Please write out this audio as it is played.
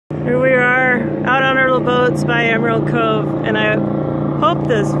boats by Emerald Cove, and I hope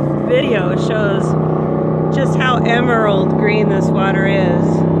this video shows just how emerald green this water is.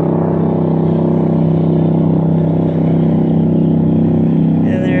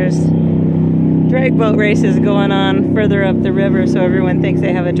 And there's drag boat races going on further up the river, so everyone thinks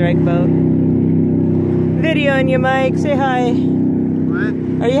they have a drag boat. Videoing you, Mike. Say hi. What?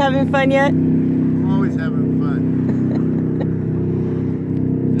 Are you having fun yet? I'm always having fun.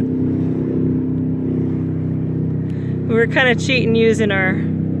 We were kind of cheating using our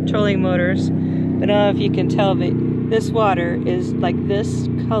trolling motors, but I don't know if you can tell, but this water is like this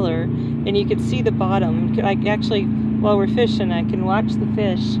color, and you can see the bottom. Like actually, while we're fishing, I can watch the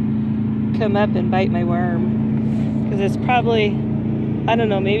fish come up and bite my worm, because it's probably, I don't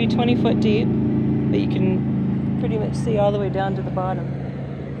know, maybe 20 foot deep, but you can pretty much see all the way down to the bottom.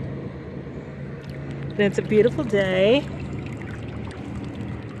 And it's a beautiful day,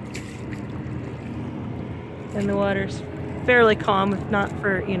 and the water's fairly calm, if not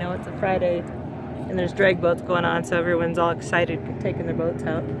for, you know, it's a Friday and there's drag boats going on, so everyone's all excited taking their boats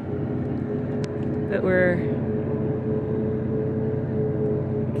out. But we're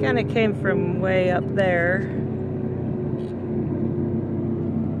kind of came from way up there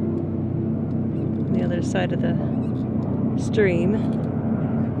on the other side of the stream.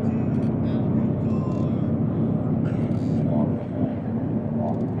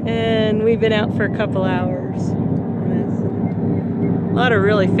 And we've been out for a couple hours. A lot of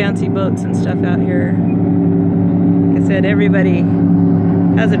really fancy boats and stuff out here. Like I said, everybody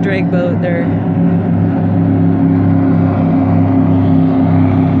has a drag boat. They're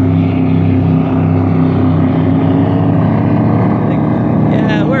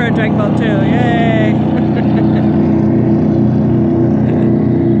yeah, we're a drag boat too. Yay!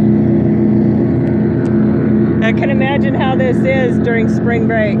 I can imagine how this is during spring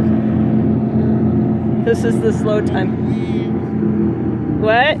break. This is the slow time.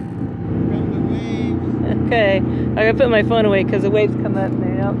 What? Okay, I gotta put my phone away because the waves come up and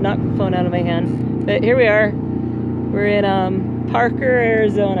they knock the phone out of my hand. But here we are. We're in Parker,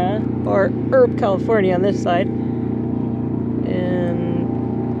 Arizona, or Herb, California on this side. And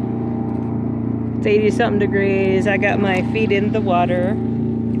it's 80-something degrees. I got my feet in the water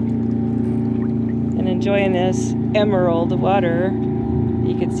and enjoying this emerald water.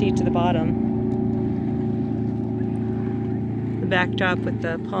 You can see to the bottom. Backdrop with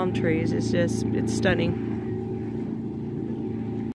the palm trees is just, it's stunning.